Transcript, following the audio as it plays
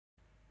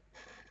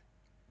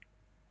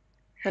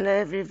Hello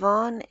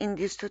everyone. In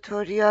this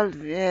tutorial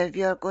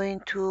we are going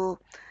to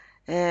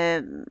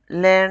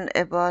learn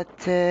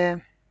about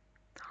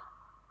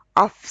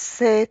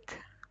offset,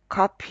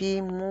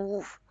 copy,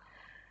 move,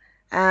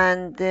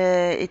 and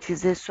it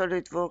is a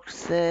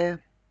SolidWorks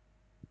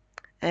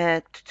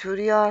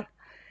tutorial.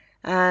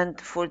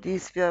 And for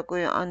this we are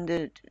going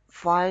under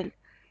file,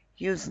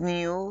 use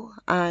new,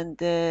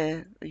 and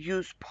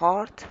use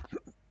part,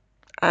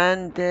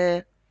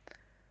 and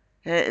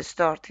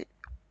start it.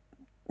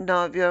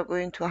 Now we are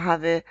going to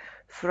have a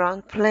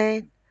front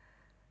plane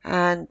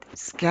and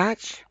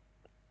sketch,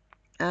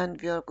 and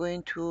we are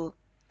going to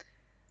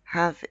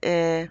have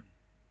a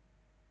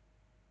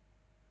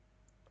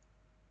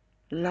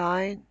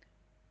line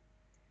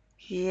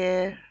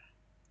here,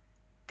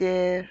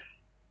 there,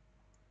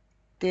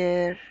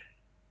 there,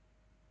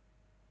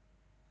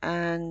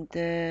 and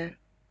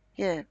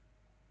yeah,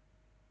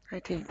 I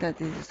think that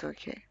this is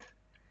okay.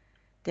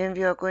 Then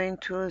we are going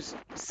to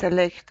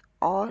select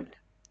all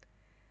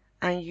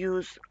and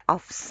use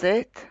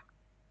offset,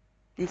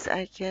 this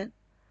icon,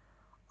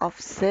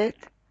 offset,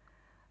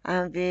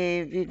 and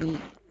we will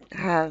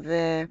have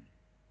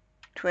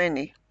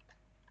 20.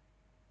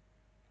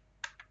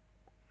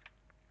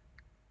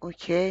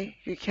 Okay,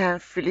 you can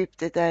flip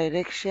the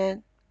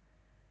direction,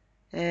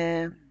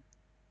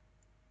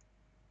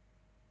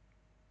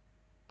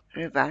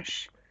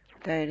 reverse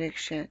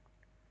direction,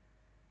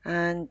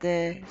 and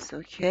it's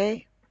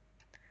okay.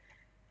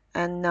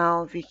 And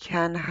now we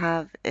can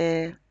have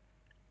a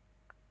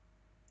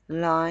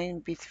line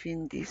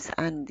between this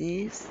and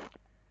this,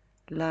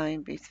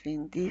 line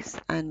between this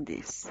and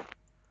this.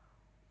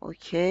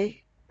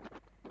 Okay,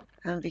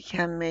 and we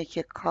can make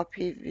a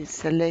copy. We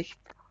select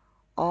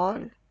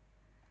all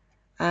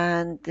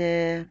and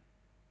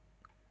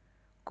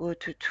go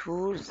to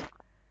tools,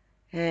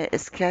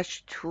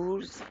 sketch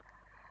tools,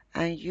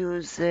 and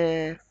use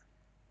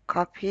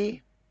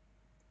copy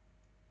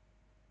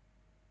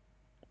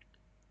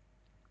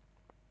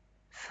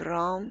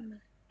from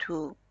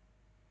to.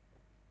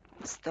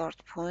 Start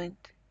point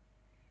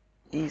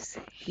is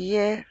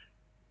here,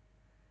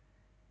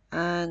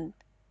 and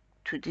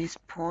to this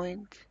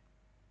point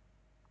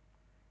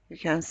you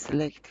can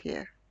select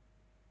here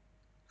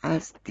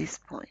as this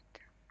point.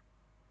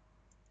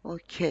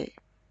 Okay,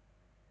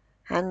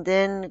 and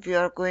then we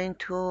are going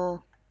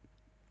to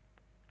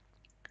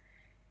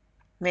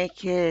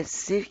make a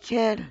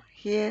circle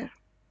here,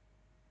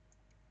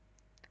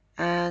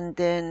 and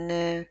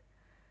then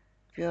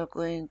we are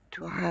going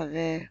to have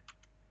a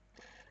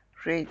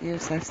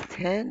radius as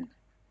 10.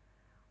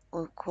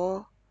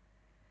 Okay,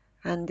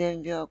 and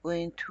then we are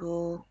going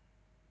to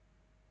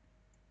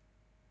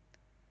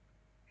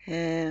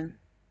um,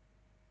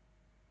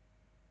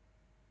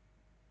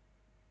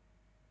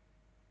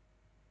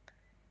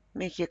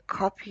 make a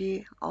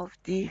copy of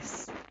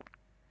this,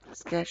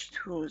 sketch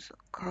tools,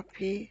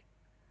 copy,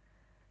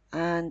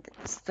 and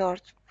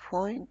start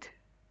point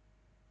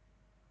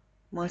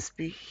must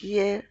be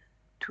here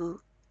to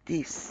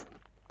this,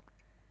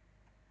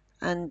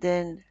 and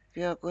then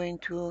we are going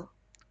to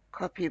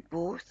copy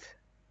both,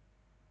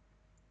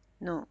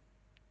 no,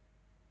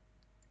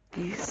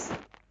 this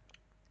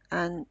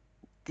and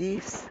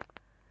this,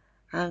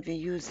 and we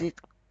use it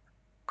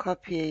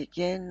copy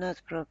again, not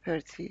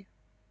property,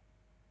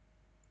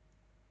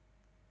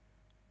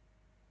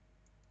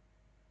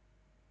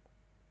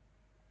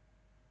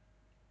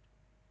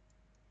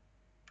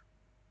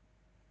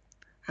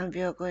 and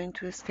we are going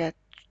to sketch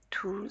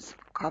tools,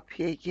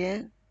 copy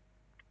again,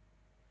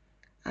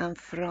 and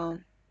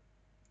from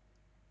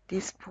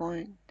this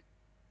point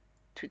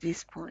to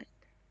this point.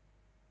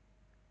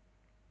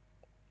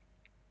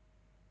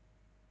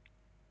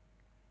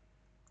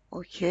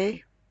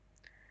 Okay,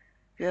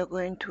 we are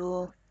going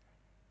to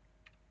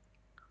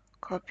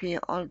copy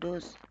all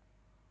those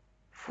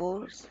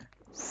fours,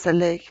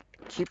 select,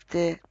 keep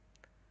the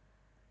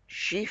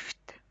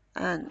shift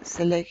and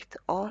select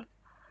all,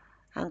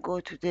 and go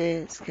to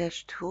the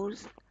sketch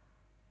tools,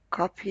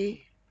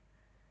 copy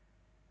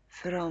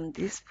from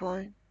this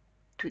point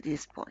to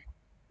this point,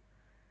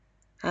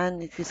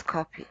 and it is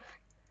copied.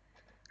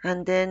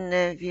 And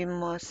then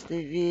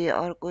we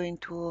are going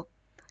to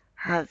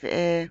have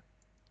a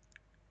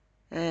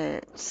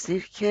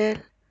circle,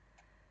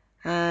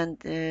 and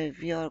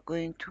we are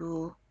going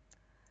to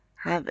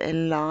have a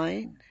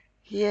line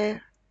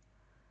here,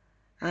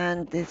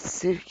 and the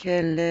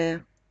circle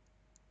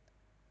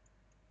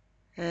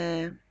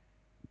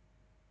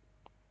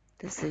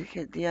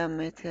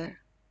diameter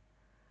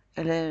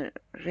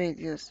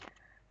radius,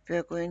 we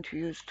are going to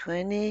use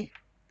 20,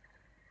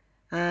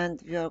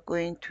 and we are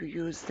going to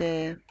use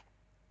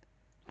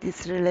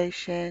this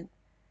relation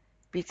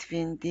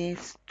between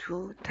these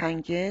two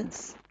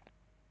tangents,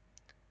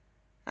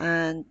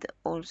 and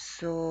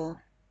also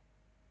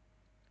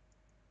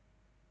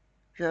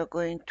we are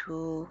going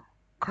to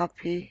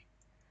copy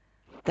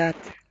that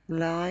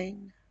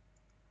line,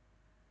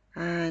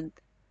 and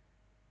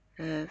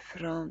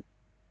from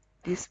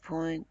this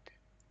point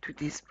to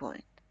this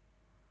point.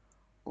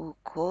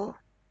 Okay,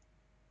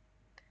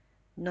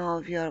 now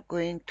we are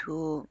going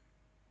to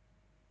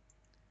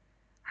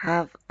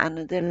have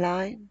another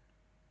line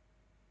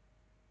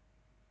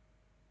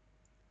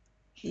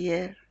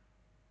here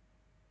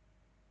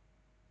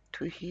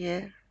to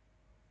here.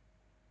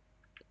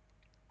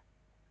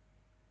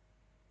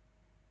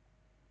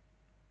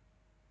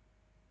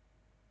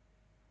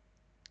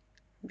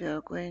 We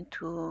are going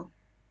to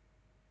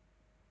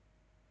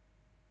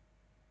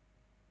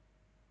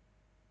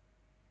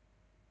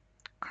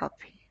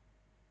copy,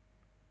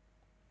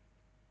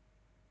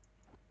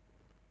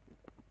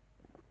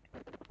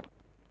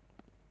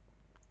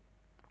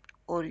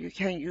 or you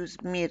can use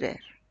mirror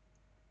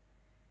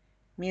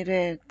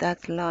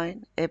that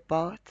line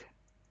about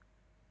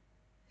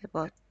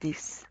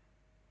this.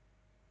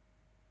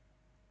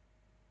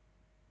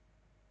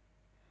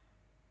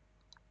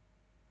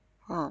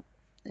 Oh,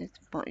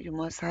 you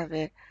must have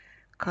a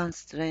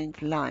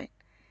constraint line.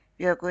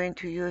 We are going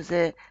to use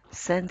a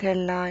center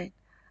line,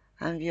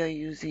 and we are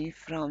using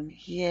from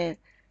here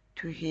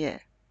to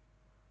here.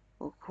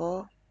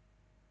 Okay,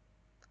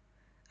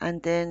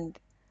 and then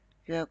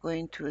we are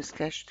going to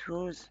sketch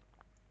tools,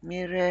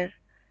 mirror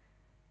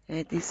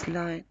this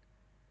line,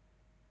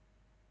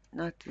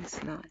 not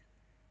this line,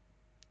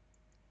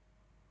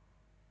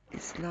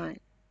 this line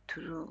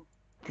through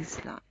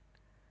this line,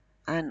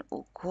 and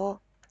OK.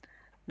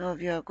 Now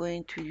we are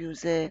going to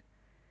use a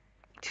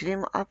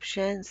trim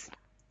options,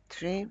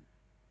 trim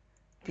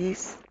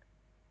this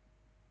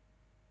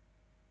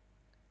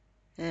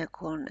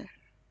corner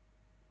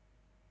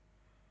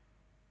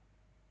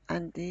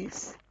and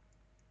this,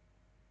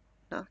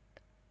 not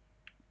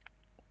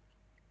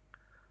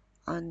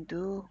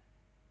undo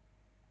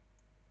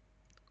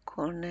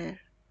corner,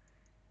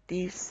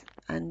 this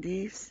and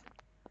this,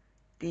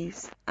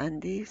 this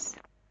and this,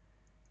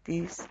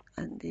 this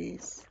and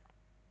this,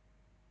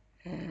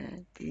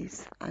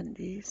 this and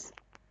this,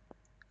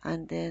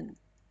 and then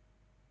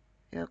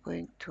we are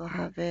going to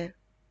have a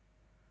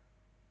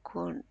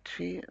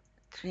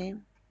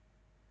trim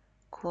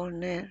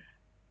corner,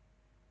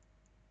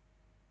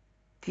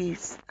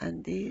 this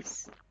and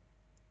this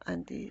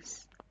and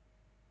this.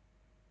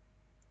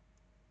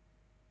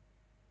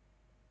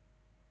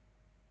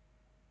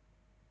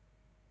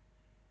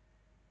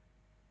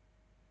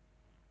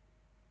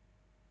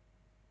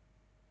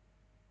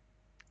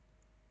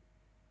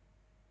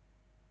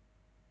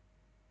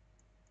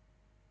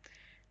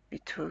 We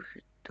took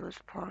those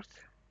parts,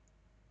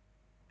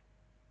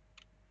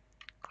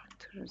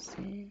 Ctrl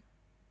Z,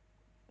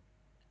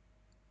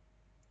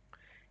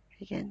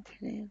 again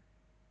trim,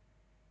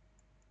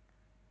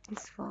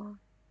 this one,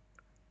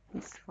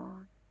 and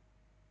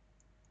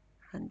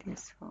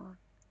this one,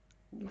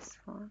 this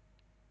one,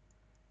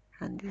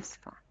 and this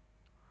one.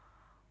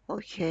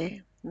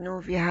 Okay, now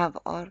we have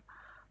our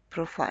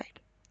profile.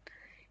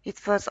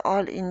 It was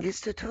all in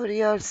this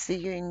tutorial. See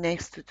you in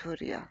next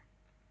tutorial.